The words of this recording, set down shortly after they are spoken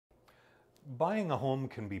Buying a home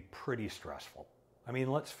can be pretty stressful. I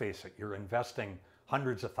mean, let's face it, you're investing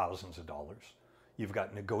hundreds of thousands of dollars. You've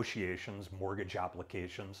got negotiations, mortgage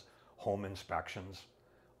applications, home inspections.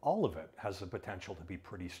 All of it has the potential to be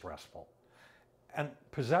pretty stressful. And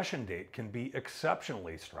possession date can be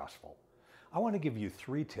exceptionally stressful. I want to give you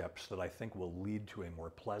 3 tips that I think will lead to a more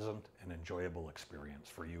pleasant and enjoyable experience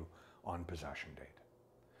for you on possession date.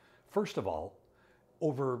 First of all,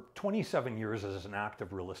 over 27 years as an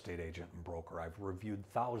active real estate agent and broker, I've reviewed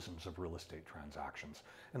thousands of real estate transactions,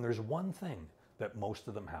 and there's one thing that most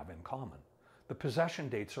of them have in common. The possession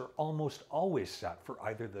dates are almost always set for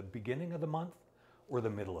either the beginning of the month or the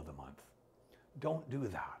middle of the month. Don't do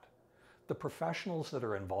that. The professionals that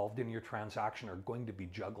are involved in your transaction are going to be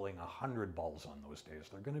juggling 100 balls on those days.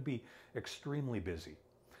 They're going to be extremely busy.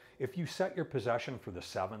 If you set your possession for the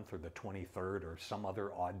 7th or the 23rd or some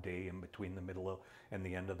other odd day in between the middle and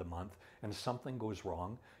the end of the month and something goes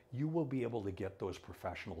wrong, you will be able to get those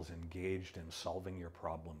professionals engaged in solving your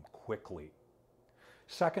problem quickly.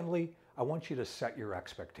 Secondly, I want you to set your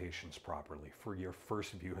expectations properly for your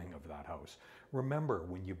first viewing of that house. Remember,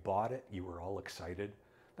 when you bought it, you were all excited.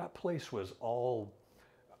 That place was all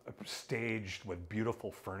staged with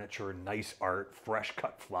beautiful furniture, nice art, fresh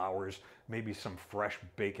cut flowers, maybe some fresh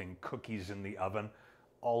baking cookies in the oven.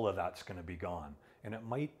 All of that's going to be gone. And it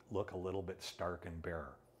might look a little bit stark and bare.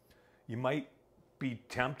 You might be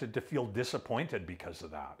tempted to feel disappointed because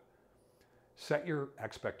of that. Set your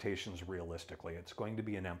expectations realistically. It's going to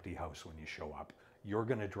be an empty house when you show up. You're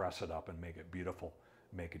going to dress it up and make it beautiful,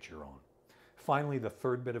 make it your own. Finally, the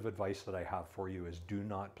third bit of advice that I have for you is do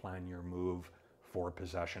not plan your move for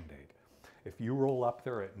possession date. If you roll up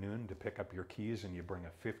there at noon to pick up your keys and you bring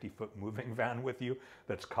a 50-foot moving van with you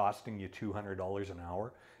that's costing you $200 an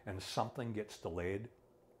hour and something gets delayed,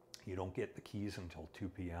 you don't get the keys until 2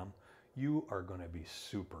 p.m., you are going to be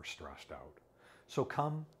super stressed out. So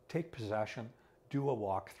come, take possession, do a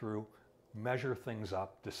walkthrough, measure things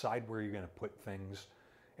up, decide where you're going to put things,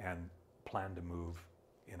 and plan to move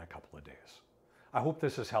in a couple of days. I hope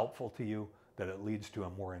this is helpful to you, that it leads to a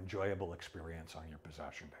more enjoyable experience on your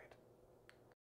possession date.